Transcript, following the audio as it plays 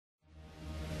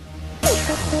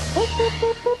Shawty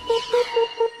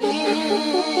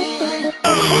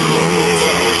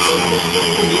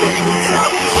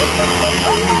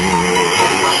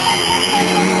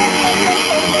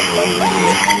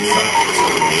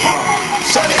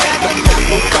had the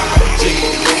apple bottom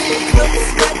jeans,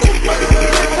 looks with the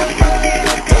bird.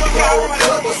 The whole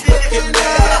club was looking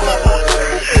at her.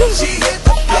 She hit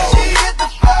the floor.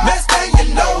 Next thing you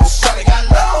know, shawty got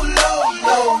low.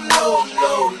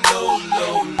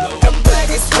 The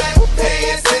baggy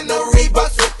sweatpants and the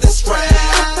Reeboks with the strap.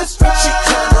 She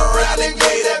turned around and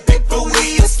gave that big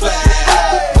booty a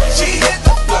slap. She hit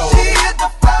the floor.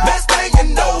 Next thing you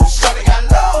know, shawty got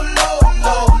low.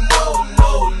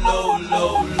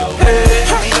 Hey,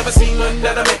 I ain't never seen nothing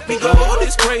that'll make me go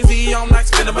this crazy all night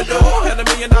spinning my dough. Had $1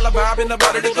 million vibe in the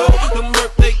body to go. Them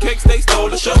birthday cakes, they stole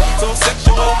the show. So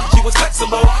sexual, she was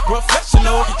flexible,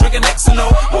 professional, drinking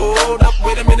XO. Hold up,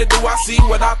 wait a minute, do I see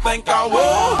what I think I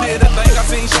will? Did a thing I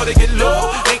seen, sure they get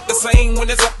low. Ain't the same when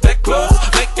it's up that close.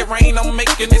 Make it rain, I'm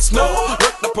making it snow.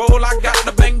 Work the pole, I got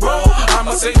the bang bro.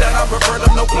 I'ma say that I prefer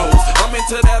them no clothes. I'm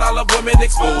into that, I love women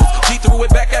exposed. She threw it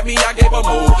back at me, I gave her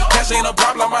more. Cash ain't a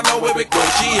problem, I know where it goes.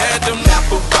 She had them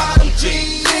apple bottom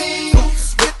jeans,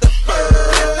 boots with the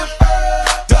fur.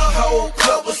 The whole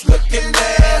club was looking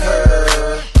at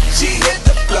her. She hit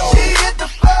the floor.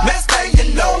 Next thing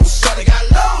you know, shawty got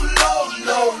low.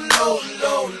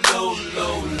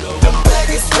 The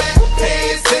baggy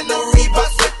sweatpants and the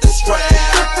Reeboks with the strap.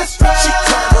 She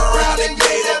turned around and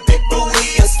gave that big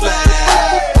booty a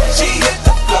slap. She hit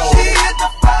the floor.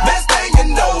 Next thing you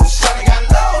know, shawty got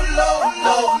low.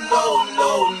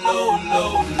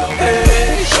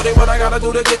 Hey, shawty, what I gotta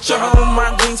do to get you home?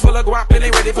 My jeans full of guap and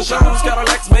they ready for shows.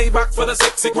 Cadillacs Maybach for the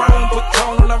sexy grown. Put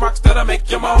tone on the rocks that'll make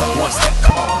you moan. 1 step,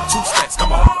 come on. 2 steps,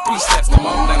 come on. 3 steps, come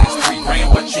on. That is 3 grand.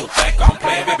 What you think I'm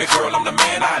playing? Baby girl, I'm the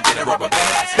man. I did a rubber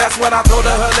band. That's when I told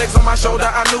her legs on my shoulder.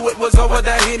 I knew it was over.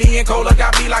 That Henny and Cola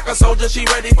got me like a soldier. She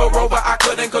ready for Rover. I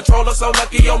couldn't control her. So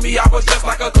lucky on me, I was just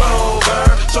like a clover.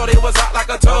 Shorty was hot like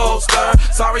a toaster.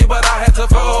 Sorry, but I had to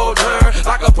fold her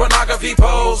like a pornography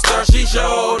poster. She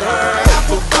showed her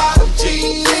apple bottom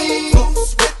jeans,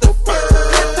 boots with the fur.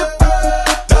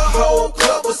 The whole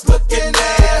club was looking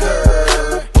at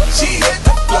her. She hit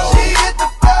the floor.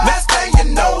 Next thing you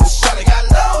know, shawty got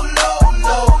low.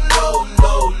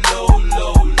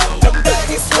 The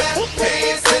baggy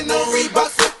sweatpants and the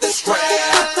Reeboks with the strap.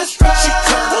 She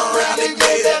turned around and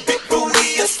gave that big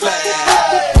booty a slap.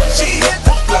 She hit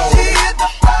the floor.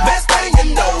 Next thing you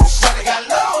know, shawty got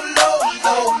low.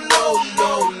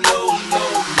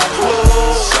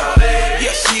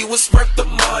 Yeah, she was worth the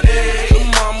money.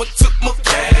 Mama took my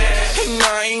cash, and I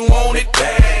ain't want it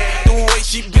back. The way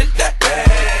she bent that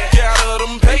back, got her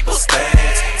them paper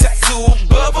stacks, tattoo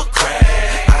above her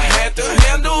crack. I had to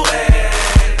handle that.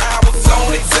 I was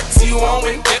on it, sexy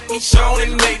woman, get me shown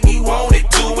and made me want it.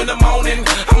 2 in the morning,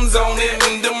 I'm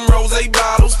zoning, them rose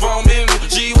bottles foaming.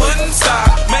 She wouldn't stop,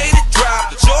 made it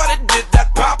drop. Shorty did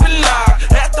that poppin' lock,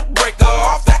 had to break her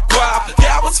off that guap.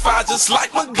 Yeah, I was fine just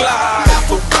like my Glock.